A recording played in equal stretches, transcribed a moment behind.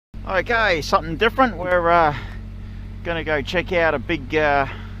Okay, something different. We're gonna go check out a big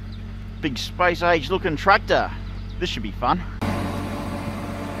space age looking tractor. This should be fun.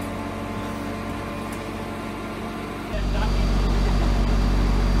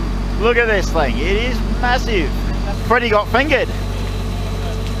 Look at this thing, it is massive. Freddie got fingered.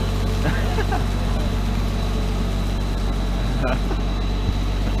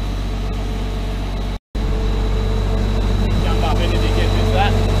 Jump up in if you get with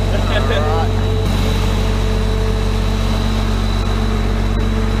that.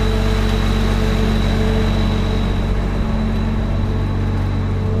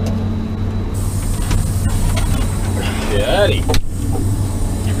 Dirty. That's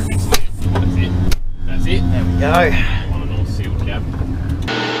it. That's it. There we go. On an all sealed cab.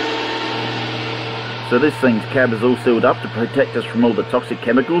 So this thing's cab is all sealed up to protect us from all the toxic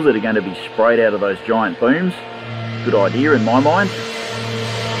chemicals that are going to be sprayed out of those giant booms. Good idea in my mind.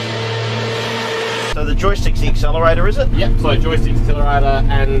 So the joystick's the accelerator, is it? Yep, so joystick, accelerator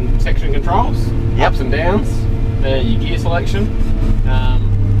and section controls. Yep. Ups and downs. Your gear selection.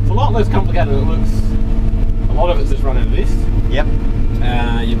 It's a lot less complicated than it looks. A lot of it's just run out of this. Yep.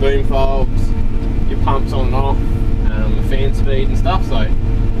 Your boom fobs, your pumps on and off, the fan speed and stuff, so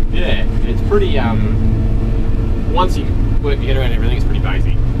yeah, it's pretty, once you work your head around everything, it's pretty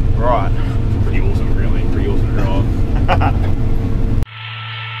basic. Right. Pretty awesome, really. Pretty awesome to drive.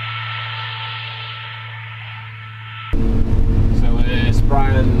 So we're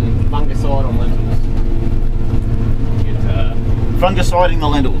spraying fungicide on lentils. Get Fungiciding the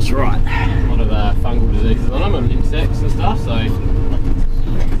lentils, right. a lot of fungal diseases on them and insects and stuff, so this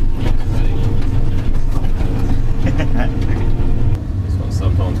one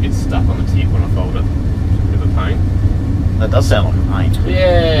sometimes gets stuck on the tip when I fold it. Bit of a pain. That does sound like a pain.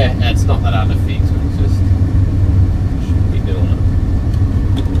 Yeah, it's not that hard to fix, but it's just shouldn't be doing it.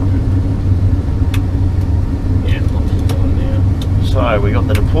 Yeah, not too long now. So we got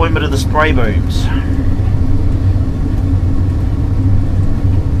the deployment of the spray booms.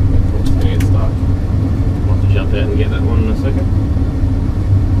 It's gonna get stuck. I'll have to jump out and get that one in a second.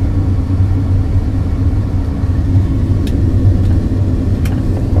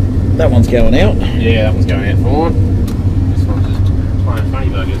 That one's going out. Yeah, that one's going out fine. This one's just playing funny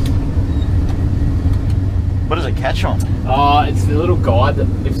buggers. What does it catch on? It's the little guide that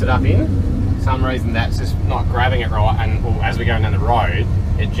lifts it up in. For some reason that's just not grabbing it right, and well, as we're going down the road,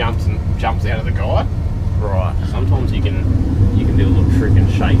 it jumps out of the guide. Right. Sometimes you can do a little trick and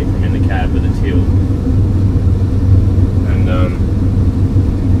shake it from in the cab with a till, and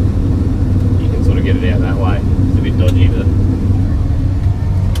you can sort of get it out that way. It's a bit dodgy, but.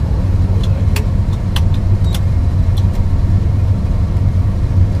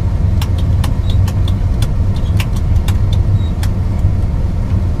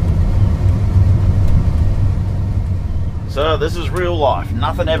 So this is real life.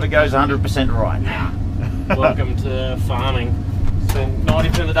 Nothing ever goes 100% right. Welcome to farming. Spend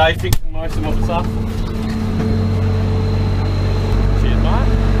 90% of the day fixing most of my stuff. Cheers, mate.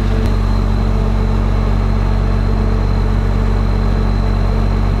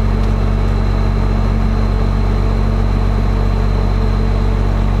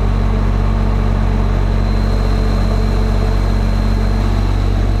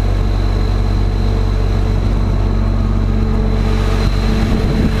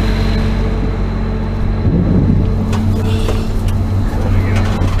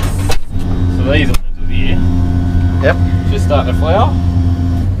 These are lentils here. Yep. Just starting to flower.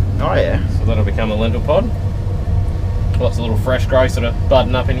 Oh yeah. So that'll become a lentil pod. Lots of little fresh growth sort of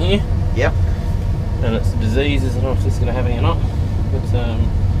budding up in here. Yep. And it's diseases, I don't know if this is going to have any or not. But yeah,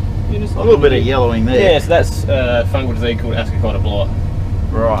 just A little bit of yellowing there. Yeah, so that's fungal disease called ascochyta blight.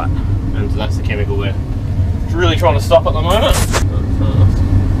 Right. And so that's the chemical we're really trying to stop at the moment.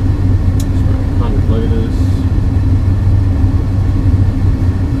 100 litres.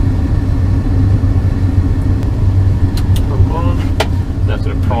 Have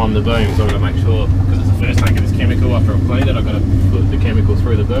to prime the boom, so I've got to make sure, because it's the first tank of this chemical, after I've cleaned it, I've got to put the chemical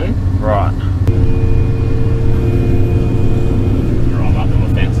through the boom. Right. Drive up on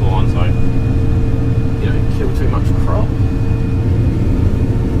the fence line so you don't kill too much crop.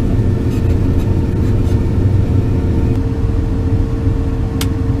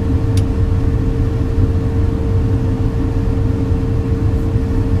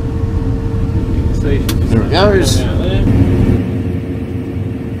 You can see There it goes. Out there.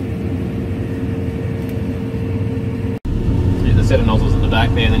 Set of nozzles at the back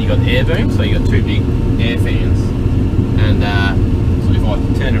there, and then you've got the air boom, so you've got two big air fans. And so if I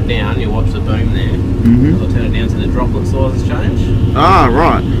turn them down, you'll watch the boom there. Mm-hmm. I'll turn it down so the droplet size has changed. Ah,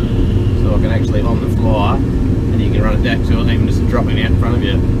 right. so it can actually on the fly, and you can run it back to it, even just dropping it out in front of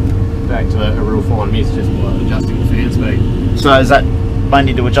you, back to a real fine mist just by adjusting the fan speed. So is that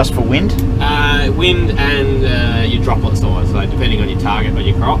mainly to adjust for wind? Wind and your droplet size. So depending on your target on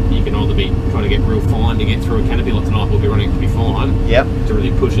your crop, you can either be trying to get real fine to get through a canopy. Like tonight, we'll be running it to be fine. Yep. To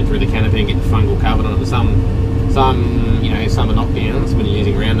really push it through the canopy and get the fungal cover on it. Some you know, summer knockdowns when you're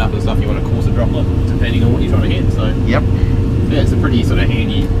using Roundup and stuff, you want to course a droplet depending on what you're trying to hit. So yep. Yeah, it's a pretty sort of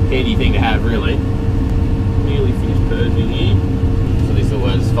handy thing to have, really. Nearly finished purging here. So this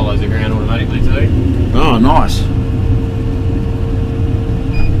always follows the ground automatically too. Oh, nice. There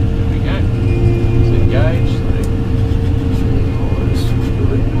we go. So engage.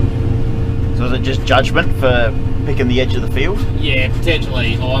 So is it just judgment for picking the edge of the field? Yeah,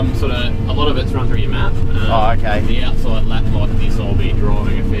 potentially. I'm sort of, a lot of it's run through your map. Oh, okay. The outside lap like this, I'll be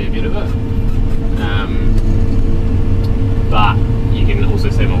driving a fair bit of it. But you can also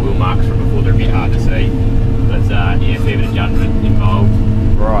see my wheel marks from before. They're a bit hard to see. But yeah, a fair bit of judgment involved.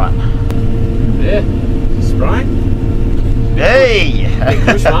 Right. There, spray. Hey! Big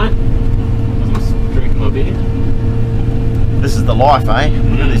push, mate. As I'm drinking my beer. This is the life, eh?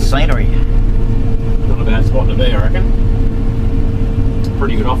 Look at this scenery. Not a bad spot to be, I reckon. It's a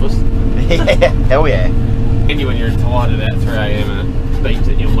pretty good office. Yeah, hell yeah. Handy when you're tired at about 3 AM and it beeps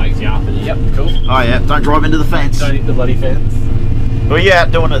at you and wakes you up and yep, cool. Oh yeah, don't drive into the fence. Don't hit the bloody fence. Well, you're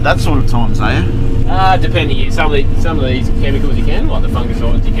out doing it that sort of times, are you? Depending. Some of these chemicals you can, like the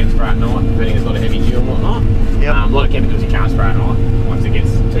fungicides you can spray at night, depending it's not a heavy dew and whatnot. Yep. A lot of chemicals you can't spray at night once it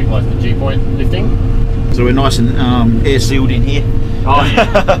gets too close to the dew point lifting. So we're nice and air sealed in here. Oh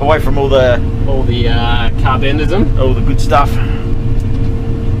yeah. Away from all the carbendism. all the good stuff.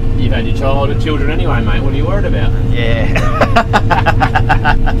 You've had your children anyway, mate. What are you worried about? Yeah.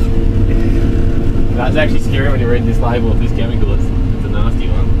 That's actually scary when you read this label of this chemical. It's a nasty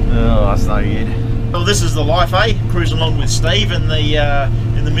one. Oh, that's no good. Well, this is the life, eh? Cruising along with Steve in the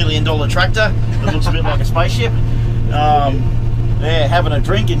 $1 million tractor that looks a bit like a spaceship. Yeah, having a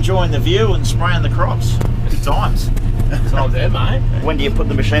drink, enjoying the view, and spraying the crops. Good times. Times there, mate. When do you put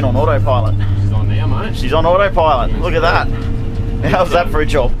the machine on autopilot? She's on now, mate. She's on autopilot. Look at that. How's that for a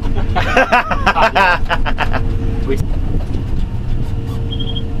job?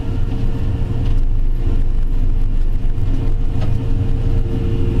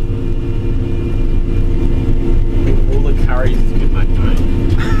 All the curries is good, mate.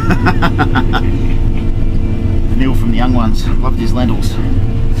 Neil from the Young Ones loved his lentils.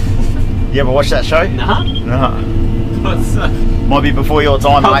 You ever watch that show? Nah. No. What's Might be before your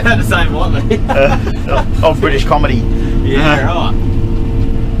time, I'm mate. about to say what, mate. Of British comedy. Yeah, right.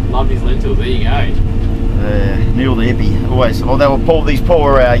 Love his lentils. There you go. Neil the hippie, always. Well, they were these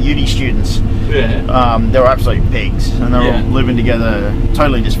poor uni students. Yeah. They were absolute pigs, and they're all living together,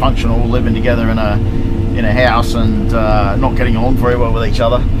 totally dysfunctional, living together in a house and not getting along very well with each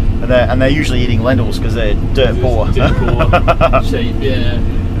other. And they're usually eating lentils because they're dirt poor. Dirt poor. Cheap. Yeah.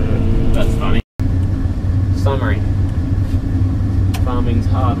 That's funny. Summary. Farming's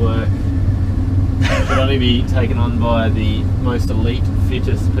hard work. Should only be taken on by the most elite,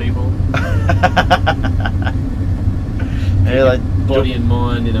 fittest people. Yeah, body and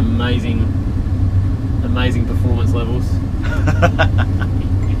mind in amazing performance levels.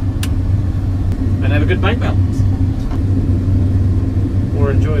 And have a good bank balance.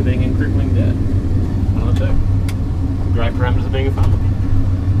 Or enjoy being in crippling debt. One of the two. Great parameters of being a farmer.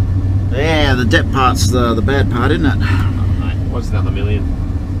 Yeah, the debt part's the bad part, isn't it? Oh, mate, what's another million?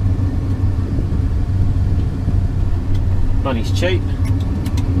 Money's cheap.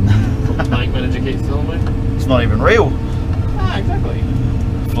 What the bank manager keeps telling me. It's not even real. Ah, exactly.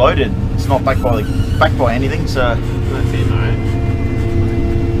 Floated. It's not backed by anything, so. That's it, mate.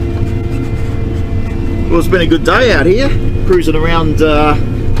 Well, it's been a good day out here, cruising around,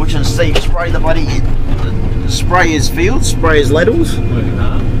 watching Steve spray spray his fields, spray his lentils. Working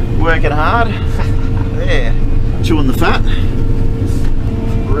hard. Working hard. Yeah, chewing the fat.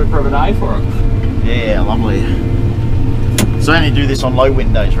 Ripper of a day for it. Yeah, lovely. So only do this on low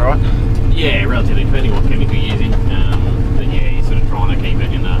wind days, right? Yeah, relatively, depending on what chemical you're using. But yeah, you're sort of trying to keep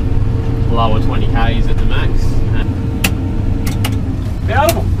it in the lower 20Ks at the max.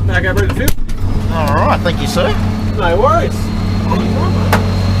 Beautiful. Now go brew the field. All right, thank you, sir. No worries.